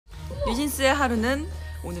뉴진스의 하루는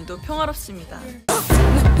오늘도 평화롭습니다.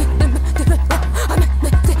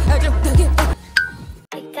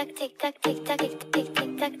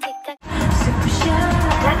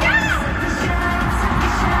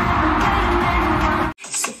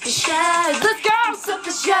 Let's go!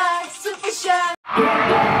 Super shy, super shy.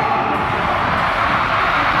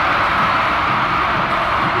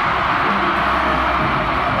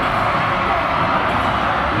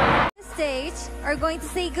 Stage are going to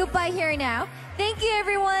say goodbye here now. Thank you,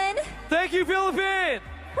 everyone. Thank you, Philippines.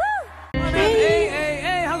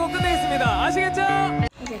 에이 하고 끝내겠습니다. 아시겠죠?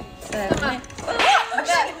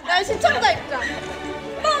 나 시청자 입장.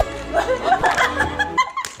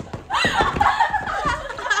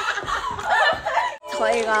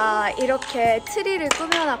 저희가 이렇게 트리를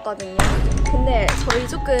꾸며놨거든요. 근데 저희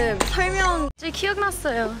조금 설명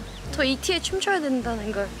기억났어요. 저 이 티에 춤춰야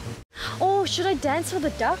된다는 걸. Oh, should I dance with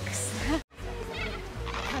the ducks?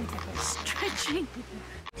 Stretching.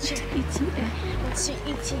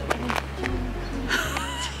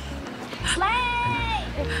 Play!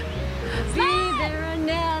 Be there and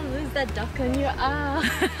now, lose that duck on your arm.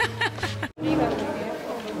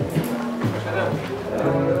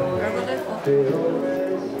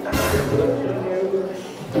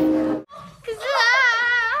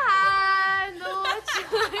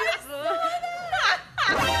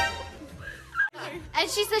 And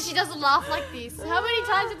she says she doesn't laugh like this. How many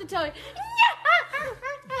times have to tell you?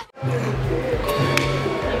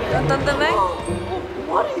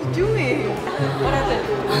 What are you doing? What happened?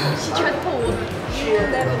 She tried to pour water. She'll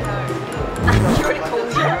never know. She already told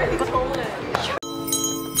me. She already told me.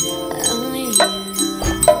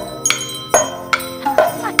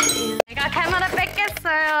 내가 카메라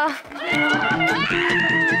뺏겠어요.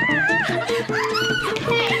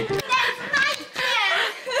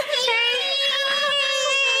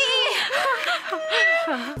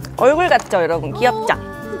 얼굴 같죠, 여러분? 귀엽죠?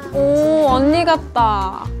 오, 언니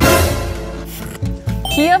같다.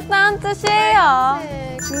 귀엽다는 뜻이에요.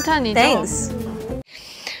 칭찬이죠? Thanks.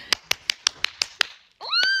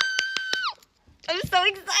 I'm so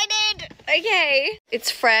excited. Okay.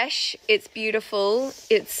 It's fresh, it's beautiful,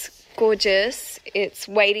 it's gorgeous, it's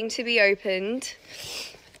waiting to be opened.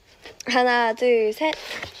 하나, 둘, 셋.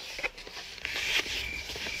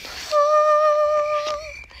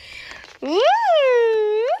 Woo!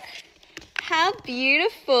 How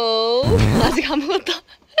beautiful. 아직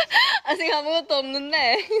아무것도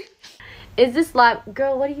없는데. Is this live?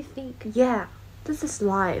 Girl, what do you think? Yeah, this is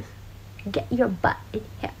live. Get your butt in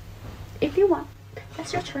here. If you want,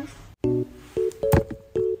 that's your choice.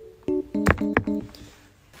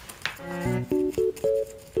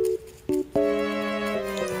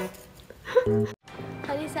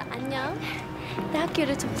 다니쌤 안녕. 내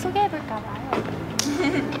학교를 좀 소개해볼까 봐요.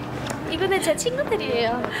 이거는 제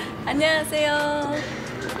친구들이에요. 안녕하세요.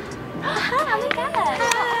 Oh my god.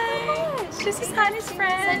 This is Hanni's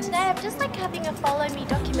friend. So today I'm just like having a follow me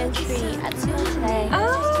documentary at Seoul today.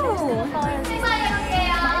 Oh.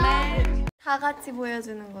 다 같이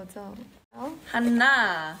보여주는 거죠.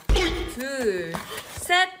 하나, 둘,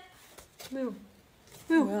 셋. 왜요?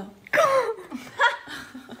 뭐야?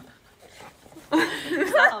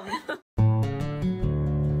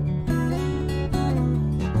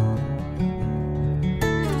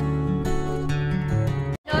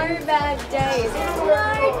 No bad days.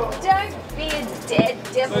 No, don't be a dead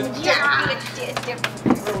devil. Don't be a dead devil.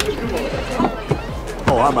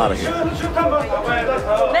 Oh, I'm out of here.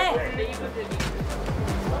 네.